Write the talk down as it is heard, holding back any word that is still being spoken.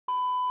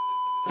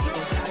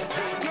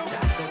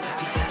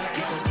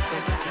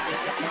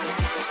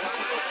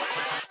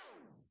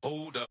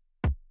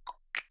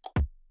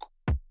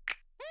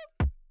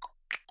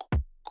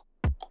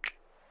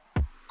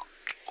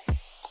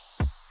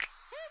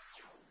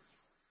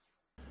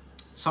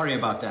Sorry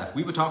about that.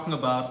 We were talking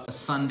about a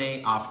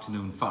Sunday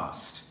afternoon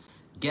fast.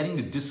 Getting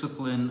the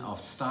discipline of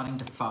starting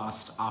to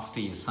fast after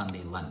your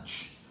Sunday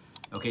lunch.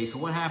 Okay, so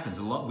what happens?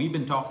 We've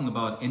been talking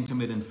about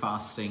intermittent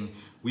fasting.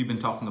 We've been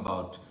talking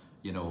about,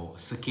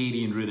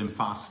 circadian rhythm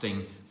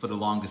fasting for the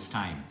longest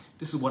time.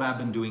 This is what I've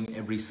been doing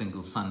every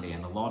single Sunday,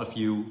 and a lot of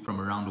you from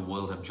around the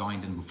world have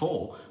joined in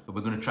before, but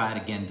we're going to try it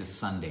again this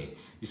Sunday.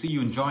 You see,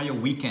 you enjoy your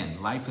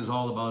weekend. Life is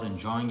all about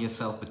enjoying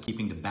yourself, but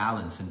keeping the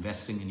balance,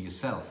 investing in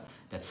yourself.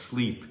 That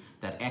sleep,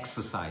 that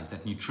exercise,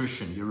 that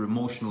nutrition, your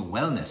emotional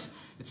wellness.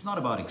 It's not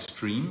about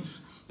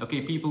extremes.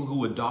 Okay, people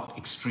who adopt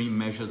extreme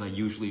measures are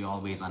usually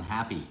always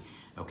unhappy.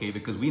 Okay,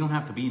 because we don't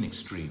have to be in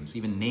extremes.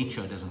 Even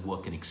nature doesn't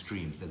work in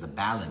extremes. There's a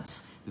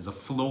balance. There's a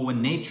flow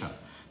in nature.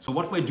 So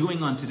what we're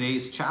doing on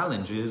today's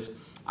challenge is,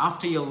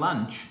 after your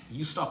lunch,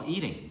 you stop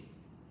eating.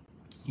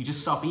 You just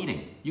stop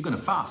eating. You're going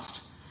to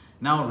fast.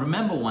 Now,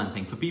 remember one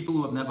thing. For people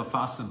who have never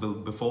fasted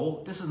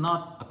before, this is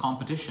not a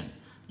competition.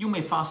 You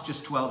may fast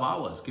just 12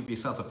 hours. Give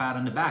yourself a pat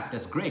on the back.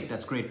 That's great.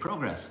 That's great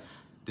progress.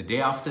 The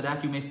day after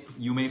that,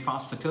 you may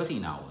fast for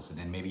 13 hours and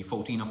then maybe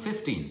 14 or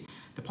 15.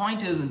 The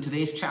point is, in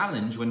today's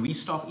challenge, when we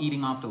stop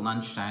eating after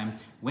lunchtime,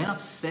 we're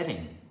not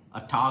setting a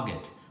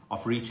target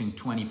of reaching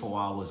 24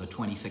 hours or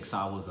 26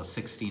 hours or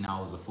 16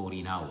 hours or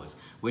 14 hours.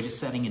 We're just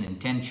setting an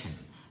intention.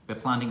 We're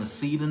planting a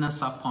seed in our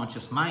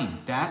subconscious mind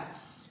that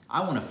I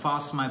want to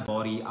fast my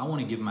body. I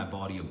want to give my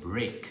body a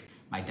break.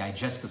 My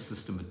digestive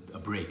system a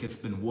break. It's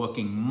been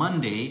working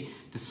Monday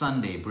to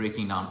Sunday,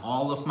 breaking down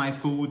all of my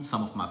foods,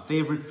 some of my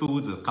favorite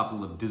foods, a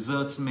couple of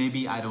desserts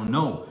maybe, I don't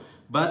know.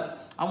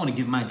 But I want to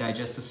give my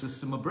digestive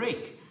system a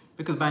break,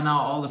 because by now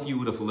all of you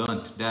would have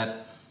learned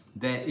that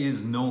there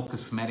is no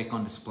cosmetic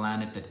on this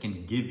planet that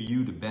can give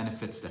you the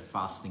benefits that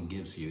fasting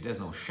gives you.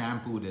 There's no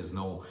shampoo, there's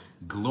no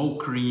glow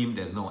cream,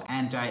 there's no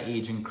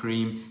anti-aging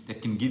cream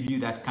that can give you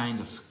that kind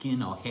of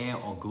skin or hair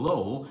or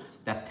glow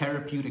that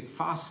therapeutic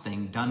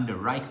fasting done the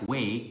right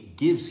way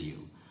gives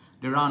you.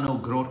 There are no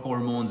growth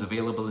hormones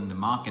available in the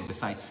market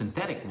besides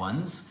synthetic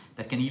ones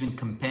that can even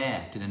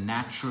compare to the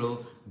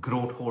natural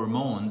growth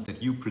hormones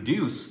that you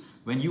produce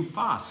when you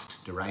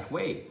fast the right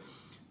way.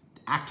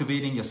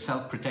 Activating your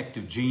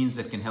self-protective genes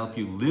that can help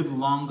you live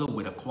longer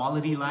with a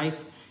quality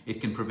life.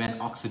 It can prevent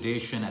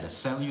oxidation at a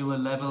cellular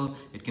level.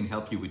 It can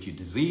help you with your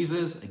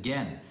diseases.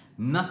 Again,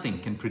 nothing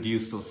can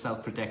produce those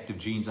self-protective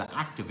genes or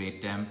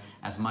activate them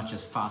as much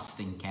as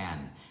fasting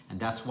can. And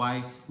that's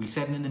why we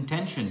set an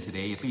intention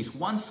today, at least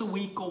once a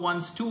week or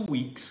once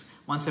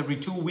every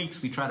 2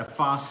 weeks, we try to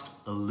fast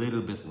a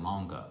little bit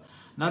longer.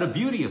 Now, the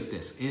beauty of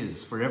this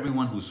is, for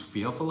everyone who's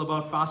fearful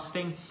about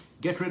fasting,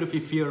 get rid of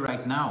your fear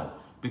right now,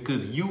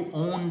 because you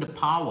own the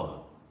power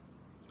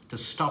to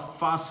stop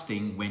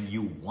fasting when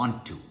you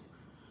want to.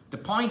 The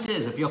point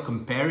is, if you're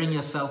comparing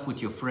yourself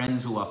with your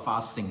friends who are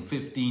fasting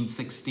 15,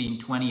 16,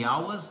 20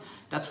 hours,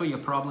 that's where your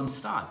problems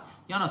start.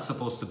 You're not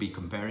supposed to be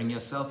comparing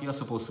yourself. You're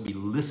supposed to be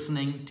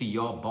listening to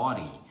your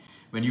body.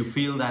 When you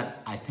feel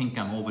that, I think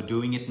I'm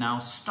overdoing it now,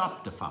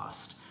 stop the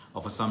fast.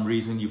 Or for some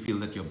reason you feel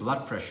that your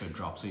blood pressure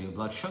drops or your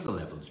blood sugar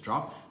levels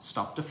drop,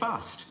 stop the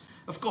fast.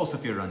 Of course,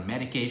 if you're on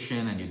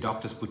medication and your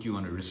doctors put you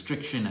on a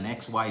restriction and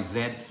X, Y,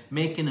 Z,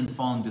 make an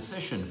informed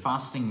decision.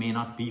 Fasting may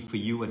not be for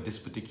you at this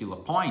particular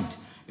point.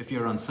 If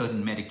you're on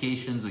certain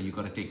medications, or you've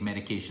got to take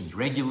medications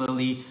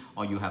regularly,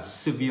 or you have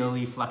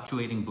severely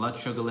fluctuating blood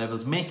sugar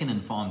levels, make an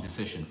informed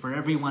decision. For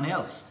everyone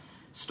else,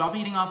 stop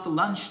eating after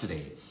lunch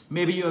today.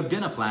 Maybe you have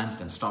dinner plans,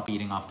 then stop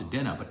eating after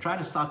dinner. But try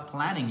to start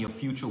planning your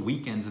future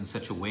weekends in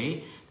such a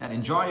way that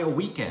enjoy your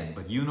weekend,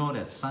 but you know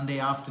that Sunday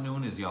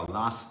afternoon is your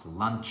last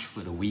lunch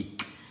for the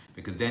week.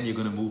 Because then you're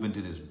going to move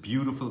into this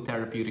beautiful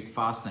therapeutic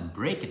fast and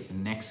break it the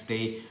next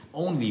day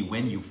only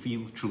when you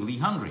feel truly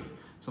hungry.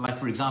 So like,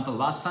 for example,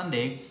 last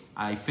Sunday,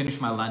 I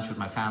finished my lunch with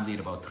my family at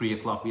about 3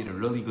 o'clock. We had a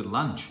really good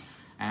lunch.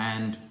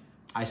 And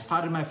I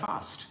started my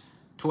fast.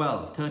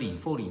 12, 13,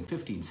 14,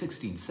 15,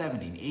 16,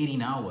 17,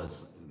 18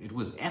 hours. It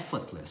was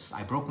effortless.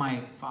 I broke my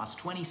fast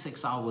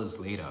 26 hours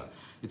later.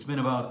 It's been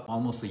about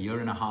almost a year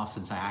and a half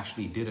since I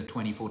actually did a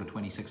 24 to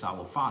 26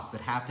 hour fast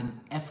that happened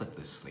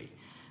effortlessly.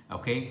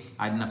 Okay,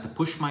 I didn't have to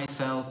push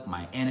myself.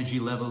 My energy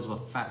levels were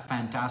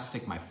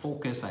fantastic. My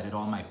focus, I did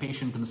all my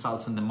patient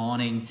consults in the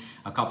morning,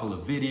 a couple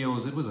of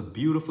videos. It was a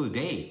beautiful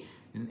day.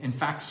 In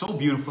fact, so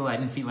beautiful, I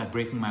didn't feel like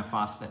breaking my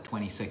fast at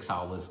 26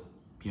 hours,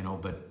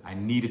 but I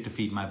needed to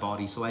feed my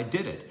body, so I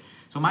did it.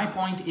 So my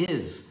point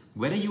is,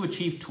 whether you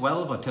achieve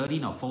 12 or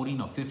 13 or 14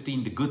 or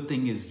 15, the good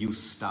thing is you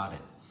started.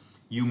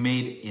 You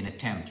made an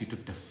attempt. You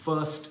took the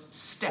first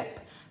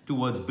step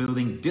towards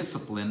building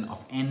discipline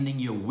of ending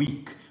your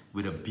week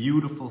with a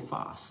beautiful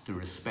fast to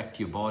respect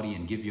your body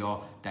and give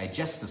your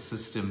digestive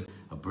system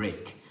a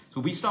break.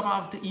 So we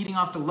stop eating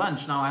after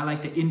lunch. Now I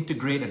like to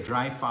integrate a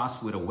dry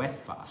fast with a wet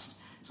fast.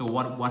 So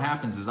what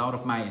happens is, out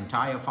of my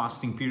entire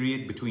fasting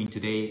period between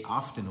today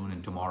afternoon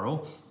and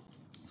tomorrow,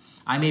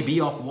 I may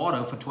be off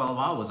water for 12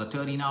 hours or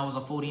 13 hours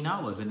or 14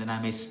 hours, and then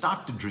I may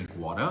start to drink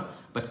water,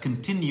 but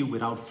continue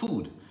without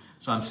food.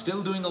 So I'm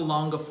still doing a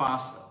longer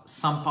fast.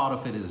 Some part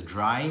of it is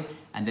dry,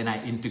 and then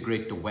I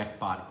integrate the wet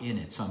part in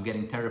it. So I'm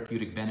getting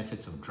therapeutic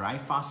benefits of dry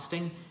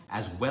fasting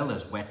as well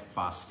as wet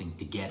fasting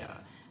together.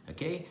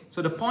 Okay,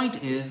 so the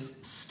point is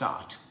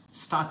start.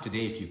 Start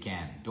today if you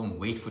can. Don't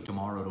wait for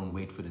tomorrow. Don't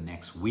wait for the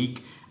next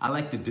week. I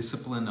like the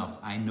discipline of,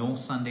 I know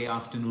Sunday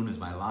afternoon is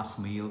my last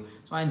meal,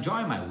 so I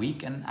enjoy my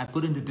week and I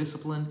put in the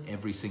discipline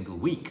every single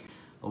week.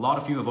 A lot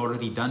of you have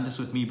already done this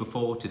with me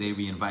before. Today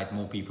we invite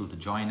more people to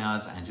join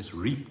us and just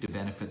reap the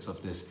benefits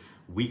of this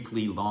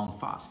weekly long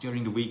fast.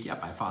 During the week,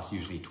 yep, I fast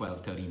usually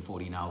 12, 13,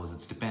 14 hours.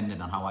 It's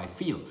dependent on how I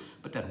feel.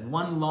 But that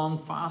one long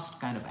fast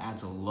kind of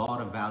adds a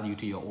lot of value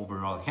to your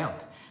overall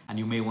health. And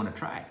you may want to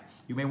try it.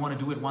 You may want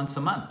to do it once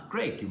a month.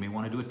 Great. You may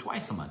want to do it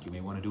twice a month. You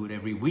may want to do it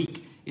every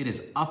week. It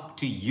is up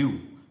to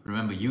you.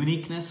 Remember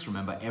uniqueness.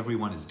 Remember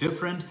everyone is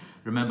different.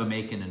 Remember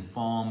make an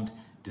informed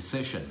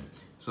decision.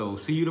 So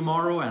see you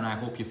tomorrow, and I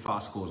hope your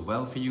fast goes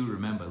well for you.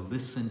 Remember,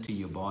 listen to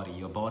your body.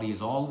 Your body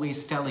is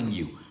always telling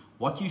you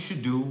what you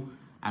should do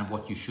and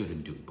what you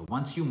shouldn't do. But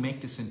once you make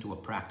this into a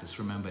practice,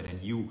 remember,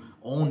 and you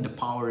own the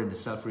power and the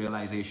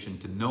self-realization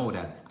to know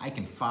that I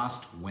can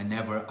fast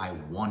whenever I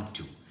want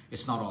to.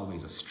 It's not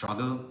always a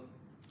struggle.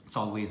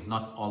 It's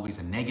not always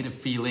a negative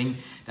feeling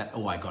that,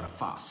 oh, I gotta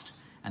fast.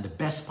 And the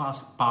best part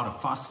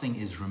of fasting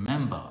is,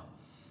 remember,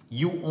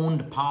 you own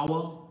the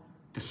power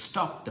to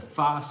stop the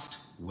fast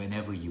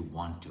whenever you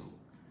want to.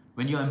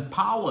 When you're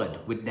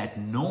empowered with that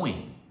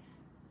knowing,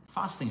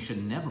 fasting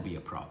should never be a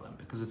problem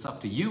because it's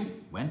up to you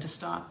when to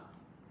start,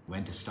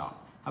 when to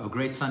stop. Have a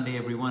great Sunday,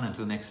 everyone.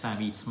 Until next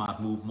time, eat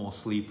smart, move more,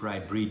 sleep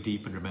right, breathe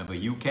deep, and remember,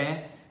 you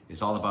care.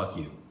 It's all about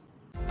you.